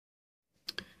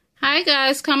Hi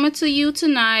guys, coming to you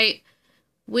tonight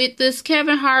with this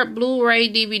Kevin Hart Blu-ray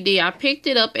DVD. I picked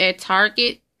it up at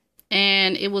Target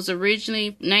and it was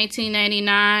originally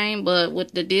 $19.99, but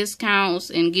with the discounts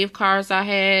and gift cards I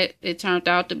had, it turned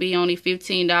out to be only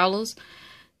 $15.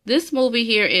 This movie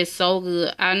here is so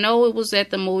good. I know it was at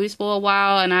the movies for a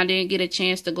while and I didn't get a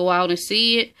chance to go out and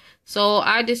see it, so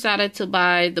I decided to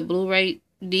buy the Blu-ray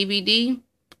DVD.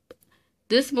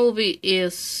 This movie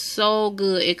is so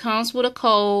good. It comes with a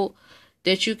code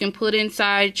that you can put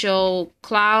inside your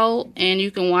cloud and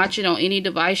you can watch it on any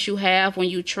device you have when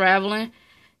you're traveling.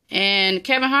 And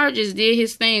Kevin Hart just did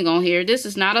his thing on here. This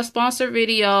is not a sponsored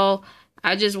video.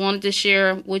 I just wanted to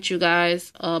share with you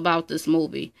guys about this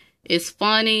movie. It's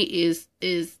funny.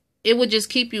 It would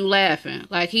just keep you laughing.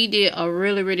 Like, he did a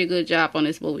really, really good job on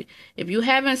this movie. If you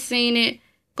haven't seen it,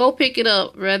 go pick it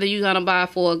up. Whether you're going to buy it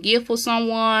for a gift for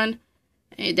someone.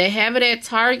 They have it at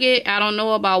Target. I don't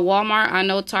know about Walmart. I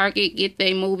know Target get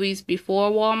their movies before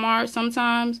Walmart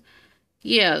sometimes.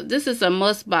 Yeah, this is a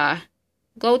must buy.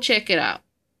 Go check it out.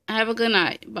 Have a good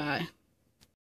night. Bye.